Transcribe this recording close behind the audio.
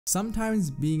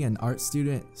Sometimes being an art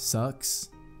student sucks.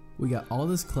 We got all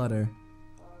this clutter,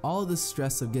 all this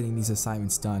stress of getting these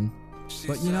assignments done.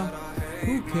 But you know,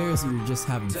 who cares if you're just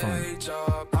having fun?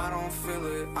 I don't feel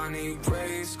it, I need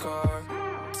Racecar.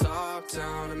 Top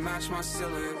down to match my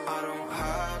ceiling, I don't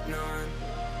have none.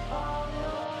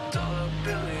 Dollar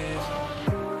billies,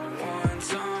 one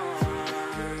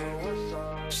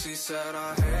time. She said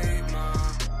I hate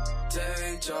my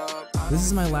day job. This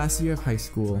is my last year of high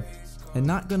school, and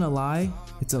not gonna lie,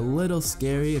 it's a little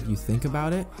scary if you think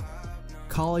about it.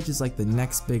 College is like the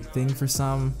next big thing for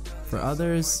some, for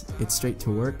others, it's straight to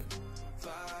work.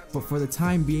 But for the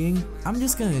time being, I'm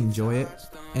just gonna enjoy it.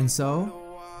 And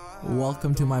so,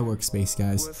 welcome to my workspace,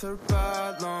 guys. With her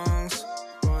bad lungs,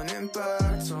 running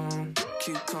back home,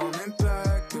 keep coming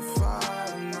back if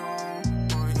I know.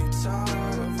 Aren't you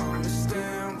tired of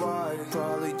understand why?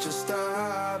 Probably just a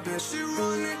habit. She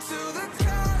running to the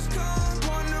cash come,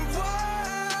 wonder what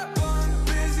happened.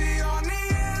 Busy on the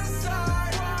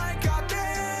inside, I ain't got the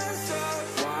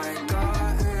answer. Why ain't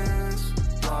got hands?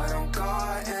 I don't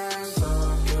got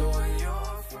answer. You and your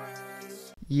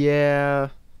friends. Yeah,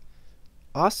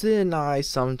 Austin and I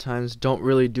sometimes don't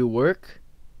really do work,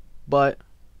 but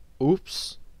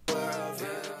oops.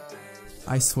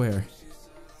 I swear,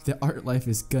 the art life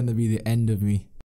is gonna be the end of me.